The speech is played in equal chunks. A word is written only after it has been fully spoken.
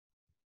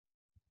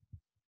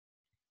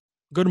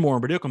Good morning,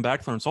 everybody. Welcome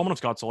back for installment of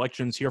Scott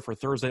Selections here for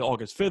Thursday,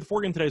 August 5th.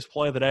 We're getting today's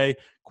play of the day.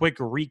 Quick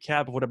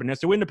recap of what happened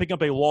yesterday. We ended up picking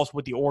up a loss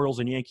with the Orioles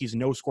and Yankees,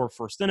 no score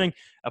first inning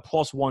at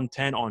plus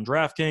 110 on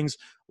DraftKings.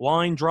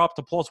 Line dropped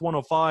to plus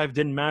 105.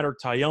 Didn't matter.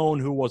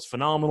 Tyone, who was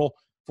phenomenal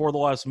for the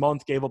last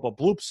month, gave up a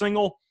bloop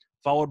single,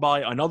 followed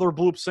by another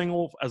bloop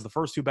single as the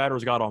first two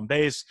batters got on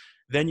base.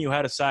 Then you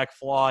had a sac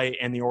fly,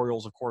 and the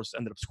Orioles, of course,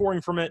 ended up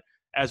scoring from it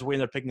as we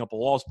ended up picking up a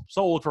loss.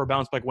 So we'll look for a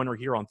bounce back winner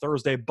here on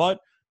Thursday,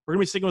 but we're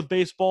going to be sticking with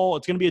baseball.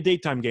 It's going to be a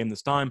daytime game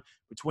this time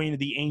between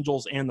the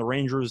Angels and the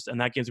Rangers, and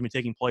that game's going to be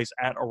taking place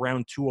at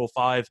around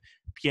 2:05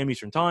 p.m.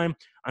 Eastern Time.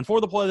 And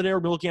for the play of the day, we're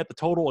going to be looking at the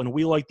total, and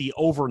we like the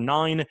over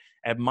 9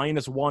 at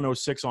minus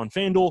 106 on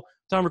FanDuel.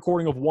 Time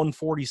recording of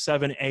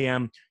 1:47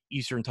 a.m.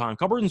 Eastern Time.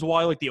 Couple reasons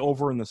why I like the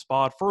over in the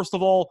spot. First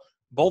of all,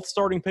 both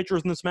starting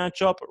pitchers in this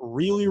matchup,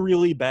 really,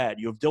 really bad.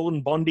 You have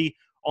Dylan Bundy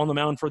on the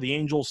mound for the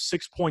Angels,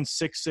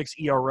 6.66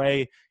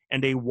 ERA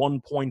and a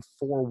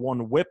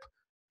 1.41 whip.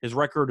 His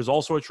record is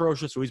also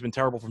atrocious, so he's been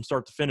terrible from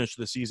start to finish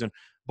this season.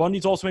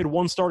 Bundy's also made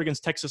one start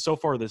against Texas so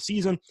far this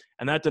season,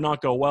 and that did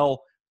not go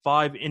well.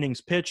 5 innings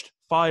pitched,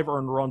 5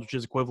 earned runs, which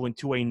is equivalent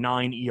to a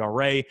 9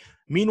 ERA.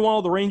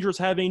 Meanwhile, the Rangers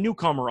have a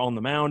newcomer on the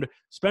mound.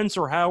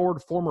 Spencer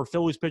Howard, former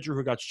Phillies pitcher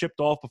who got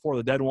shipped off before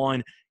the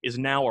deadline, is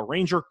now a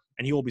Ranger,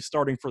 and he will be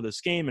starting for this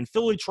game. And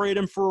Philly traded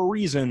him for a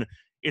reason.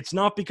 It's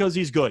not because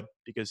he's good,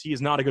 because he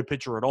is not a good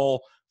pitcher at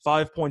all.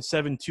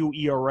 5.72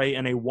 ERA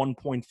and a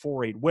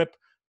 1.48 whip.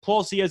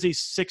 Plus, he has a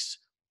 6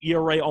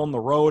 ERA on the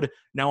road.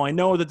 Now, I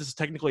know that this is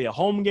technically a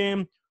home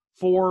game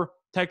for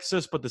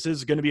Texas, but this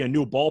is going to be a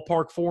new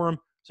ballpark for him.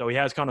 So he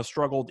has kind of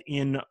struggled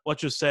in,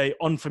 let's just say,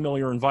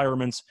 unfamiliar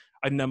environments.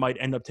 I think that might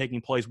end up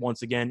taking place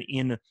once again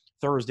in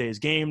Thursday's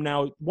game.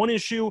 Now, one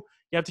issue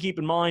you have to keep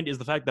in mind is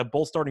the fact that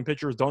both starting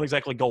pitchers don't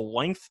exactly go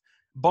length.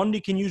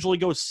 Bundy can usually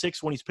go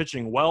 6 when he's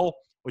pitching well,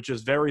 which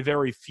is very,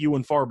 very few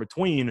and far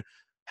between.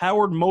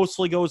 Howard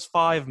mostly goes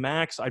 5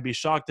 max. I'd be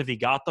shocked if he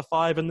got the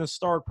 5 in this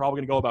start. Probably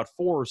going to go about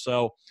 4 or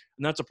so.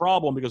 And that's a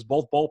problem because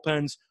both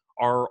bullpens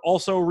are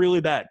also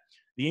really bad.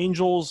 The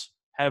Angels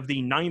have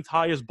the 9th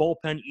highest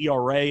bullpen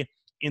ERA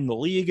in the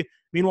league.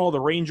 Meanwhile,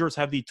 the Rangers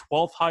have the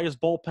 12th highest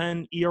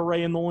bullpen ERA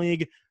in the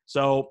league.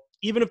 So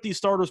even if these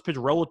starters pitch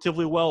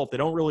relatively well, if they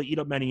don't really eat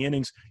up many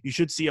innings, you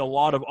should see a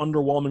lot of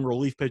underwhelming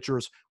relief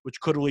pitchers, which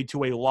could lead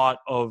to a lot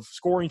of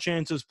scoring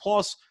chances.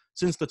 Plus,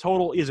 since the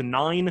total is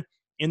 9,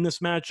 in this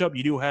matchup,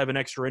 you do have an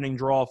extra inning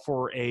draw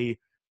for a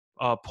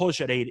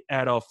push at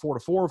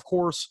 4-4, of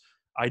course.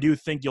 I do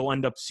think you'll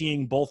end up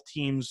seeing both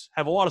teams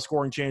have a lot of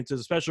scoring chances,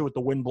 especially with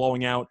the wind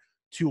blowing out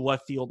to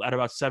left field at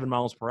about 7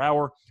 miles per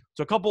hour.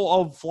 So a couple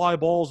of fly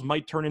balls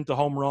might turn into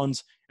home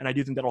runs, and I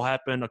do think that'll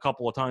happen a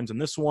couple of times in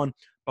this one.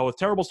 But with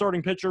terrible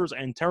starting pitchers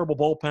and terrible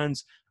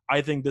bullpens, I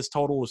think this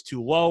total is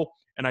too low,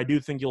 and I do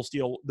think you'll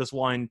steal this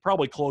line,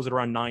 probably close it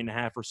around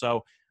 9.5 or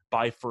so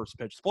by first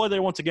pitch. Play day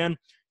once again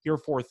here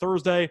for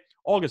Thursday.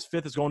 August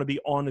 5th is going to be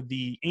on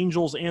the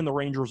Angels and the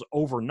Rangers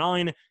over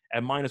 9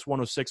 at minus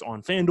 106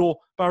 on FanDuel.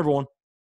 Bye, everyone.